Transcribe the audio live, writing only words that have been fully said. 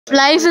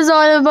Life is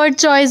all about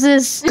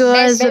choices.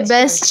 Goa is the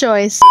best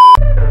choice.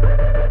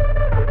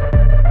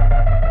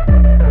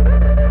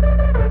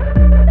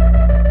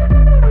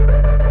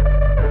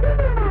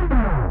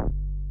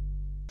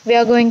 We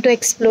are going to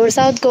explore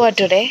South Goa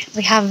today.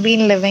 We have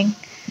been living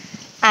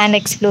and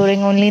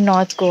exploring only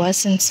North Goa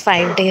since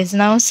 5 days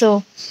now.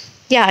 So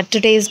yeah,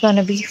 today is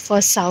gonna be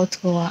for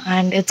South Goa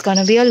and it's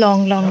gonna be a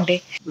long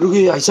day.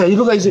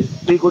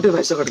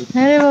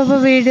 अरे बाबा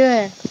video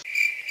है.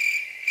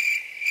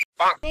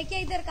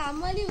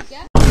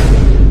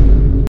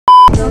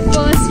 The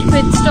first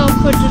pit stop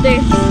for today.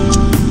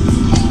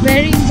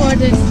 Very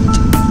important.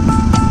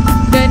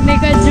 गन्ने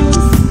का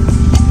juice.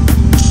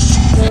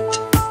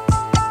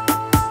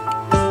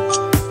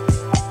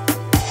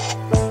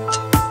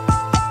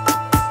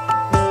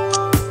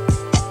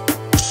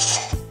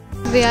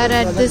 We are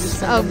at this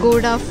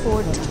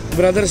aguadafort.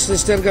 Brother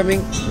sister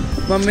coming.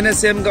 Mummy ने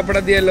same कपड़ा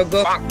दिया लोग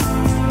को.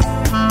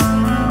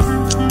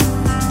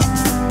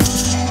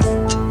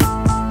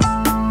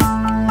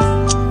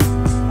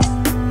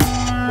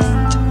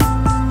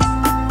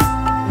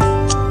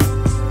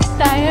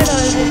 Tired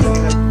already.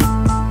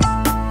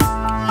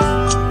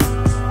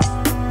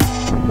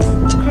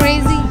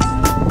 Crazy.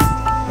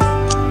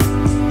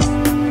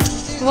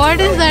 What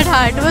is that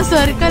heart? वो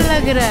circle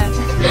लग रहा है.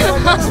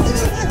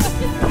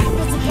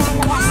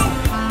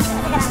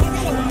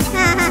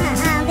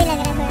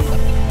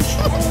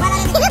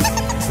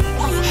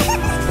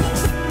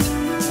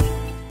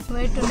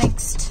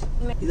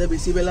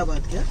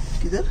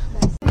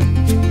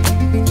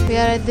 We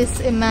are at this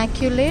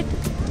Immaculate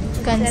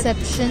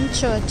Conception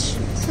Church.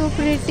 So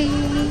pretty.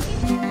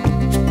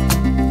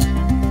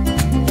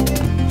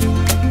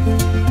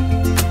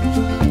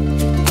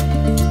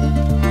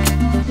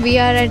 We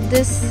are at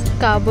this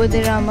Cabo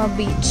De Rama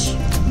beach.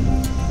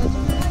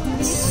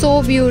 So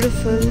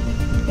beautiful.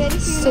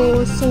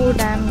 So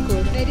damn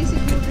good. Very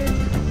secluded.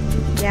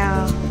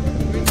 Yeah.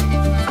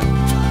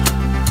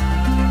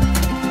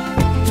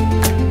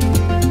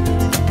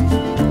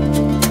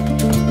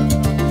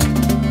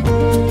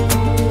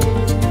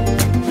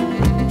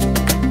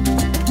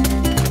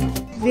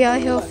 We are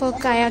here for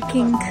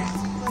kayaking.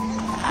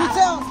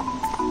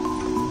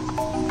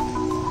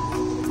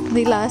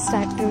 The last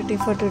activity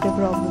for today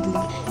probably.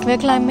 We are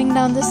climbing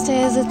down the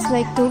stairs. It's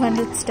like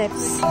 200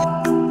 steps.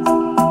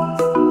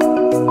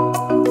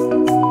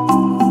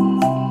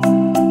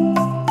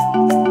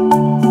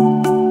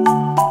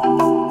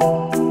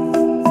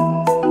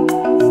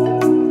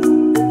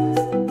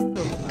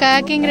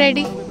 Kayaking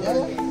ready?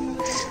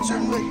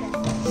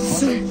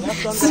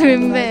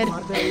 Swimwear.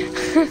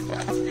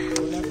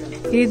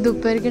 ये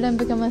दोपहर के time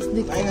पे क्या मस्त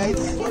दिखता है.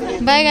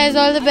 Bye guys,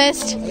 all the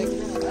best.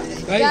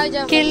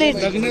 Kill it.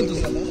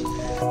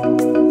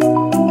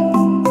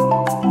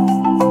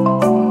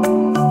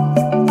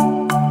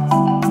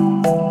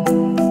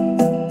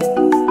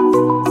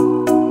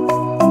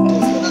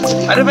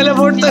 अरे पहले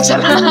बोट तो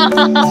चला.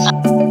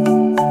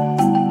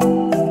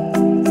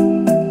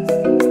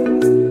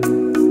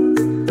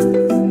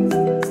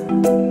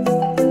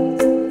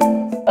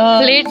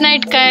 Late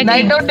night kayaking.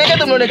 Night out देखा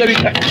तुम लोगों ने कभी?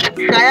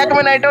 कायाक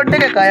में नाइट आउट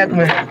देखा? कायाक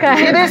में.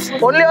 See this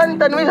only on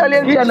Tanvi's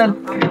Alien channel.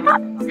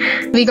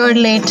 We got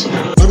late.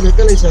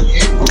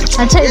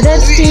 अच्छा इधर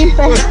स्टीप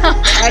है.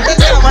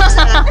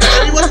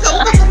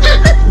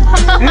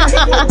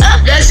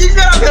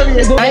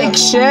 Like,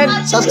 share,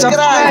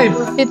 subscribe.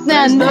 इतने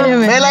अंधेरे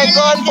में. Bell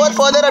icon for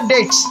further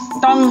updates.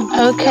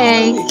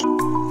 Okay.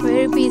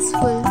 Very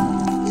peaceful.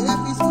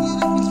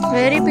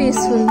 Very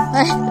peaceful.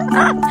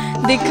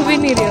 दिख भी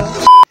नहीं रहा.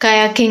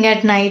 Kayaking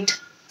at night.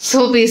 So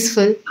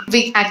peaceful. We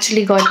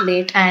actually got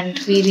late and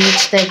we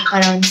reached there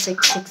around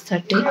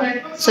 6:30.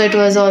 So it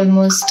was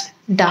almost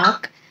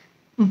dark.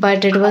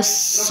 But it was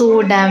so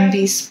damn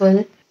peaceful.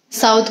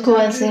 South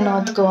Goa to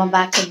North Goa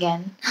back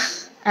again.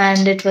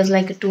 And it was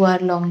like a 2-hour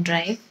long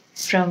drive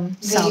from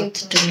south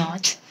to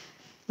north.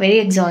 Very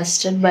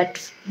exhausted,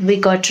 but we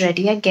got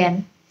ready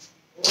again.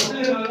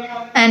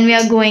 And we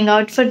are going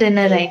out for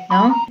dinner right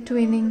now.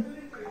 Twinning.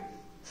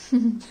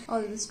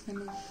 Always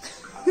twinning.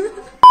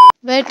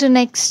 Where to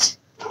next?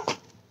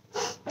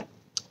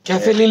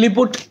 Cafe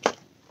Lilliput.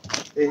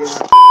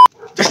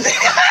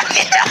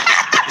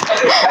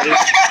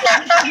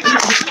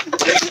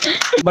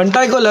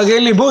 बंटाई को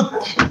लगेली भूत.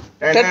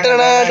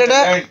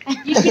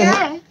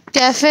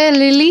 Cafe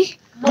Lily.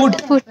 Put.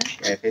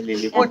 Cafe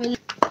Lilliput.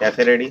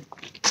 Cafe ready.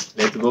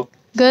 Let's go.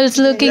 Girls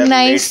looking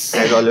nice.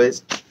 As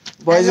always.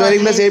 Boys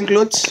wearing the same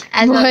clothes.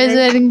 Boys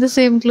wearing the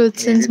same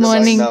clothes since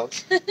morning.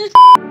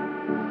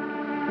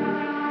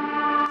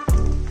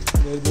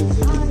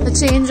 A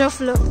change of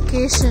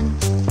location.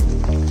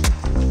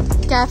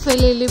 Cafe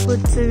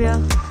Lilliput se we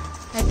are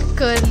at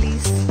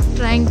Curly's.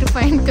 Trying to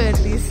find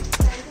Curly's.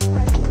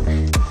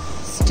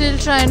 Still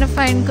trying to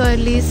find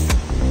Curly's.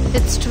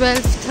 It's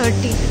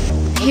 12:30.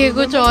 ये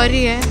कुछ और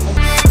ही है.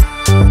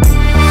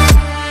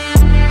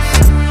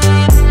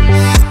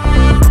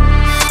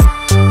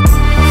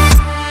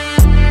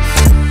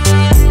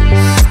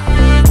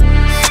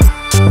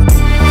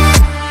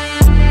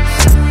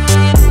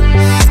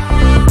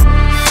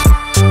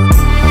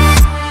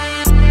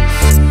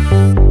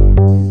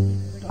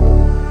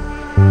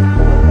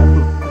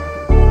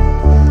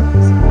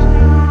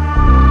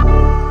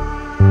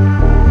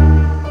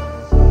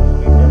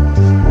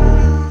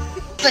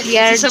 We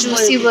are at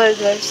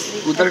juicyburgers.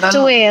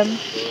 2 AM.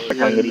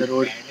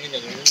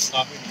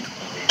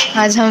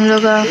 आज हम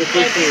लोग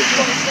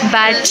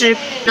bad trip.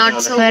 Not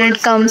so when it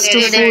comes to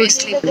food.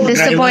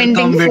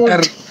 Disappointing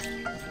food.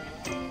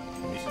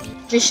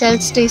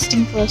 Vishal's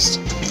tasting first.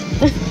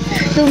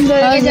 तुम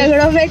दोनों के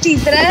झगड़ों में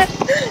जीत रहा है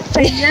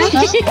भैया।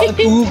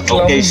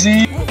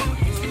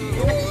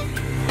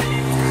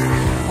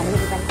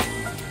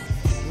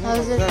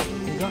 How's it?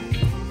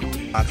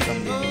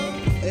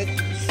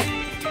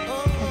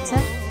 अच्छा?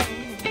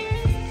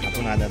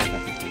 अपन आधा था।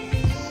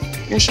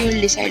 No, she will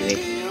decide.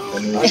 Wait.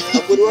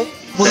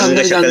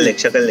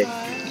 शक्ल देख।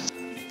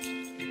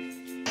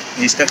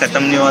 जिसका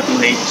खत्म नहीं हुआ तू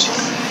नहीं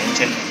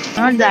tension.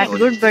 Not that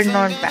good, but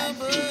not bad.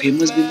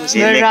 Famous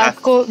रात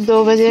को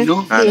 2 बजे।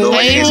 हाँ 2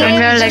 बजे के समय।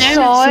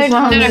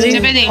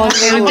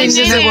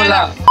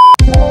 बोला।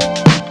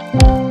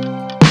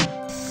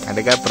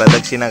 अरे काय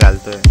प्रदक्षिणा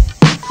घालतोय।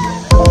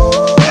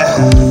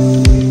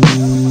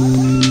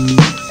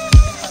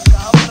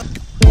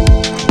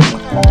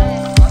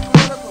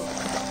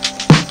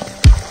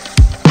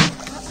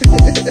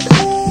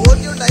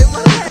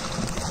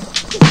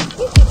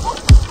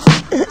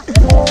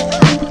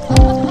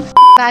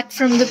 Back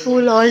from the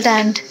pool all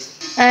tanned,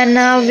 and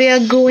now we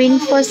are going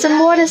for some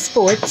water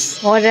sports,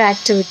 water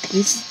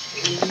activities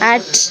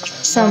at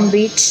some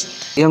beach.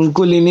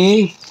 ಅಂಕುಲಿನಿ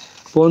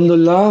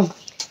ಪೊಂದುಲ್ಲ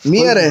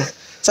ಮಿಯರೆ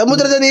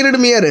ಸಮುದ್ರದ ನೀರಿಡು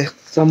ಮಿಯರೆ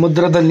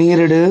ಸಮುದ್ರದ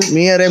ನೀರಿಡು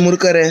ಮಿಯರೆ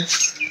ಮುರ್ಕರೆ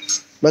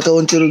ಬಕ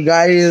ಒಂಚೂರು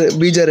ಗಾಳಿ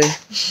ಬೀಜರೆ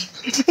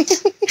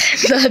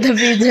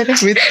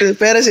with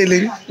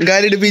parasailing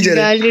ಗಾಲಿಡ್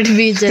ಬೀಜರೆ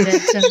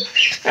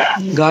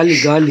Gali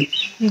Gali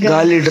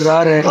ಗಾಲಿಡ್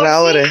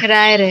ರಾವರೆ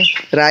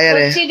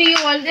ರಾಯರೆ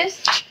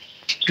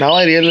now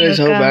I realize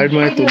how bad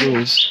my Tulu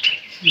is.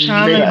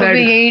 हाँ मतलब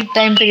यही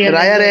time पे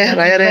रायरे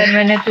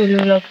मैंने Tulu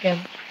vlog किया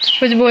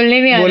कुछ बोलने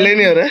नहीं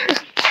आ रहा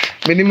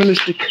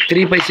मिनिमलिस्टिक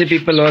 3 पैसे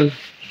people all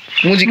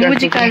मुझे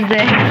कस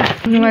दे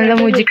मतलब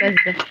मुझे कस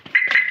दे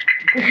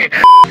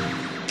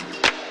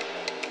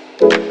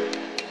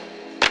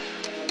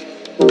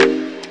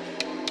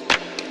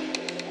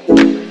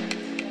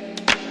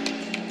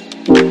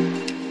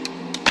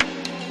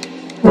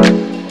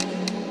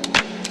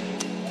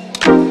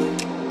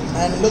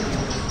and look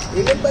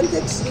even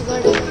pancakes we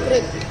got a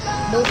grip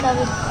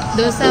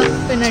dosa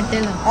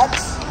pinatella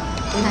hats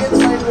Indian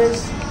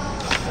sideways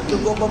to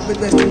go up with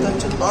western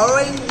culture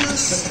orange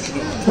juice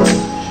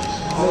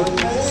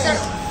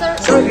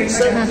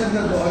sir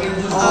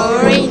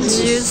orange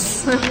juice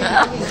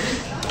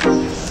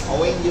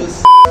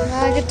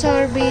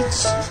Vagator beach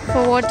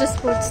for water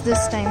sports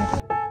this time.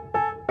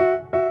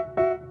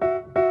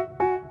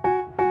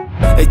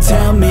 They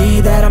tell me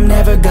that I'm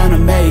never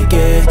gonna make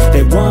it.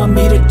 They want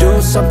me to do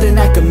something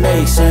that could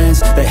make sense.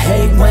 They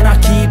hate when I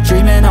keep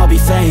dreaming I'll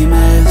be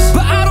famous,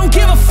 but I don't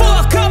give a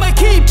fuck, I'ma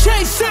keep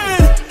chasing.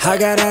 I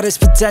got all this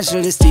potential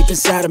that's deep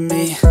inside of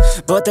me,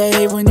 but they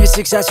hate when you're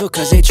successful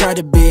cause they try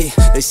to be.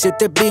 They sit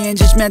there being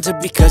judgmental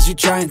because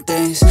you're trying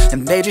things, and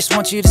they just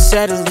want you to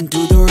settle and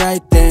do the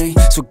right thing.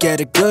 So get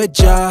a good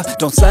job,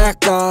 don't slack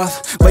off.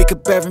 Wake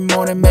up every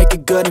morning, make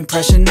a good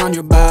impression on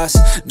your boss.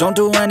 Don't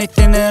do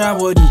anything that I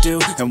wouldn't do,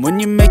 and when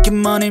you're making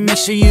money,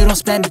 make sure you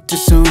don't spend it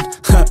too soon.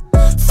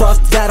 Fuck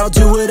that, I'll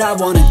do what I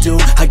wanna do.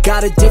 I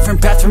got a different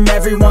path from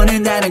everyone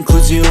and that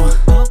includes you.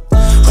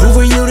 Who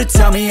are you to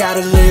tell me how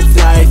to live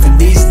life? In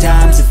these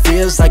times it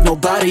feels like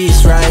nobody is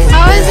right.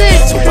 How is it?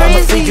 So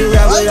I'ma figure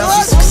out what else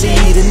to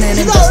succeed, and then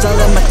invest all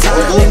of my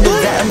time into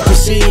that and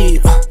proceed.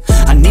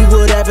 I need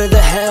whatever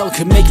the hell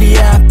could make me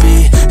happy,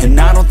 and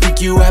I don't think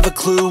you have a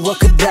clue what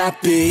could that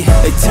be.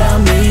 They tell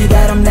me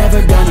that I'm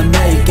never gonna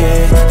make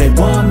it. They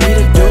want me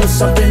to do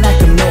something that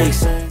can make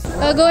sense.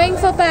 We're going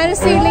for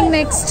parasailing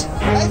next.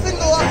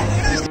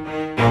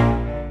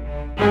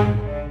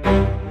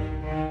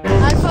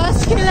 Our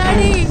first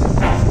khiladi.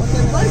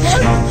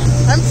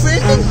 I'm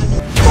fainting.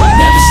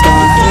 Never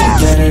stop getting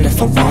better if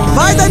I want.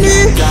 Bye Dani.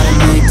 Gotta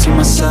make to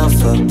myself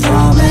a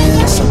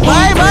promise.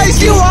 Bye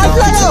see you all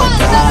later.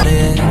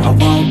 I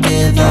won't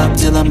give up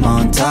till I'm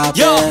on top.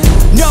 Yo,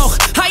 no,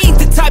 I ain't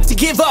the type to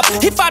give up.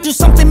 If I do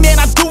something, man,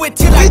 I do it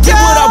till I get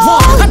what I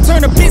want. I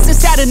turn a business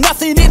out of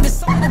nothing into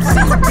something.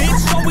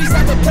 Bitch, always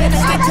have a plan to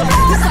stick to.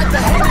 This life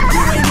ahead of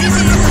you ain't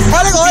easy.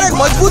 और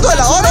मजबूत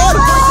वाला और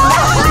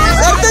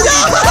करते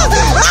जाओ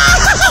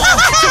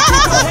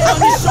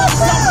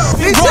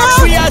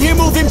We out here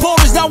moving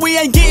boulders, now we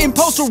ain't getting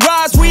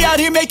posterized. We out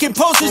here making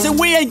posters and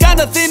we ain't got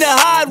nothing to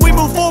hide. We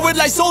move forward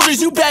like soldiers,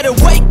 you better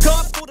wake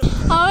up.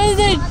 How is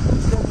it?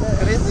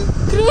 crazy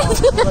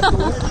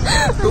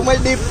too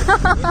much deep.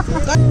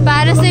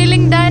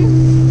 Parasailing done.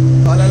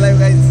 All alive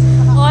guys.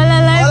 All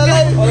alive.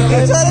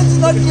 Insurance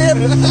not clear.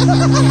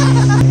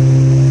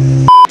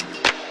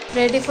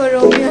 Ready for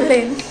Romeo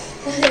lane.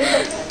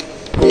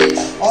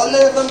 All the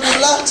way from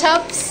Kerala.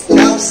 Chops.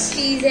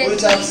 Cheese and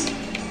chops.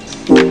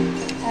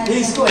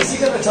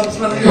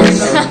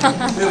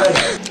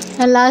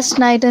 Our last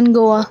night in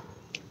Goa.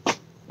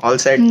 All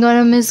set. I'm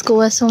gonna miss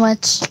Goa so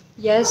much.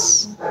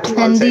 yes.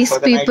 And these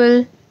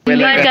people. But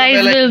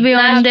guys will be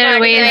on their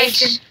way.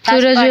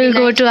 Suraj will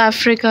go to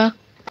Africa.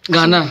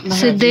 Ghana.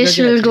 Siddesh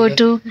will go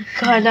to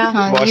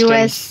Ghana,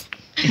 US,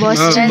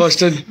 Boston.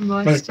 Boston.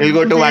 We'll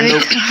go to Vandu.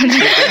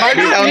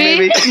 T-Town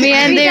maybe. Me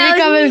and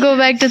Devika will go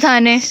back to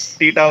Thane.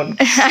 T-Town.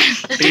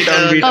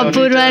 T-Town, B-Town.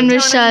 Apurva and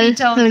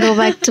Vishal will go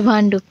back to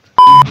Bhandu.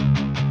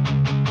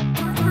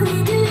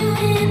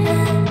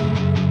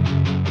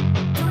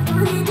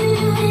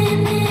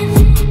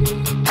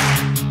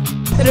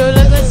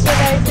 Roller coaster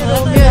ride to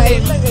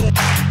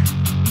Romeo.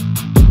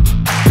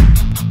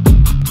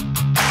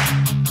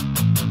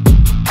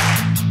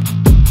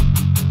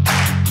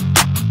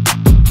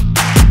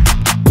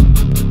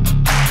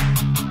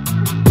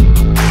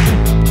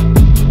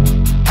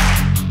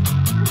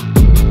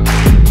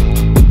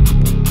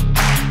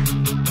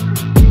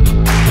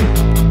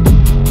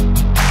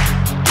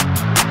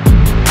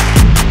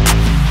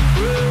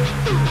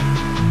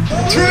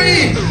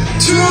 3,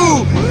 2,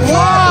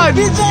 1,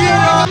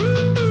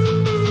 0.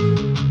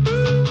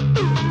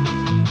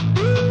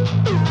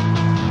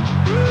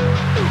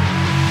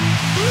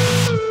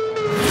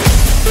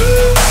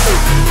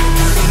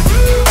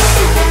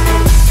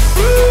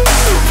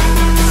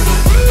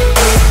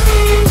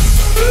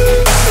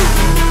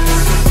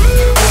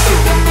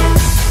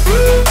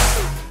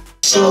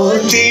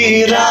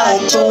 सोती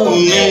रातों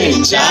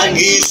में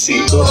जागी सी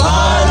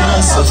सुहाना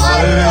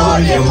सफर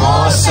और ये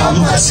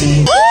मौसम हसी.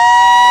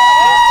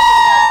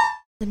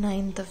 The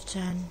 9th of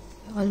Jan,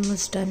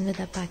 almost done with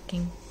our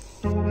packing.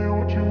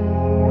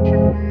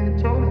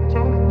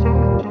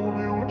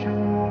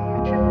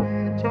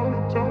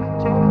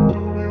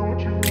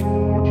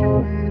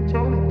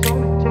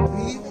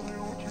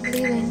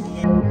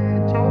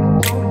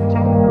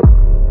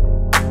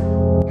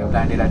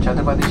 Landed at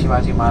Chhatrapati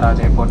Shivaji Maharaj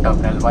Airport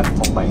Terminal 1,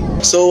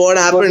 Mumbai. So what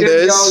happened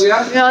is, We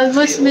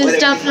almost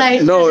missed our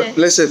flight. no, today.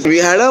 listen, we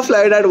had a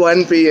flight at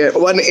 1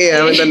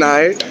 a.m. in the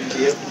night.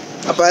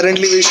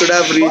 Apparently we should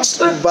have reached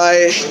by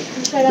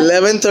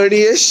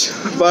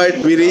 11:30ish, but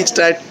we reached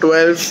at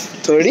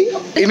 12:30.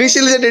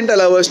 Initially they didn't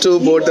allow us to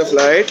board the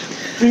flight,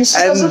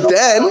 and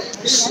then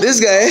this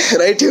guy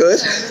right here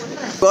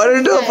got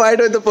into a fight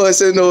with the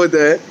person over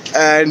there,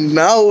 and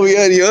now we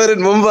are here in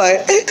Mumbai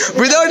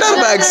without our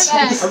bags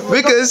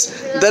because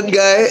that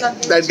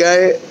guy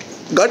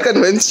got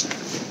convinced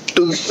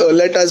to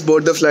let us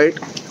board the flight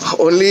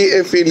only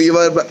if we leave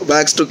our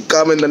bags to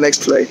come in the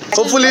next flight.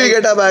 Hopefully we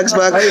get our bags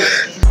back.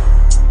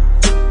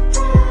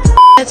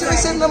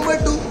 Number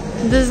 2.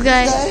 This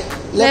guy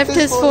left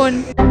his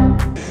phone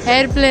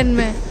airplane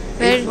mein.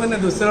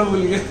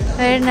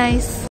 Very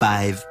nice.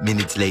 5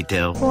 minutes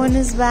later. Phone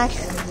is back.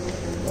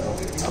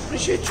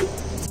 Appreciate you.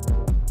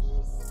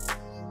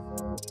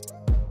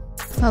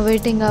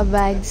 Awaiting our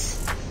bags.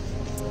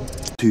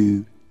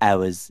 2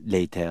 hours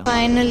later.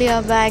 Finally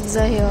our bags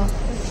are here.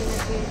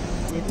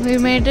 We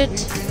made it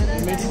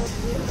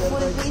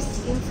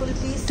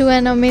to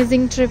an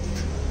amazing trip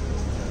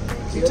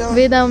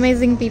with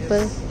amazing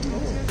people.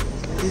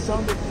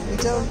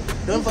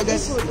 Don't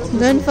forget.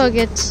 Don't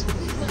forget.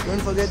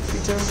 Don't forget,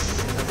 Peter.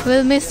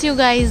 We'll miss you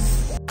guys.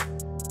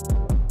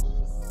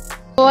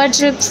 Goa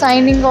trip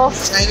signing off.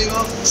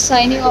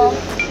 Signing off.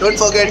 Don't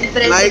forget,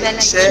 like,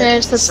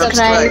 share, Share,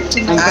 subscribe.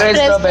 and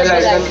press the bell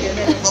icon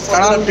for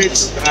further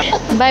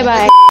updates. Bye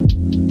bye.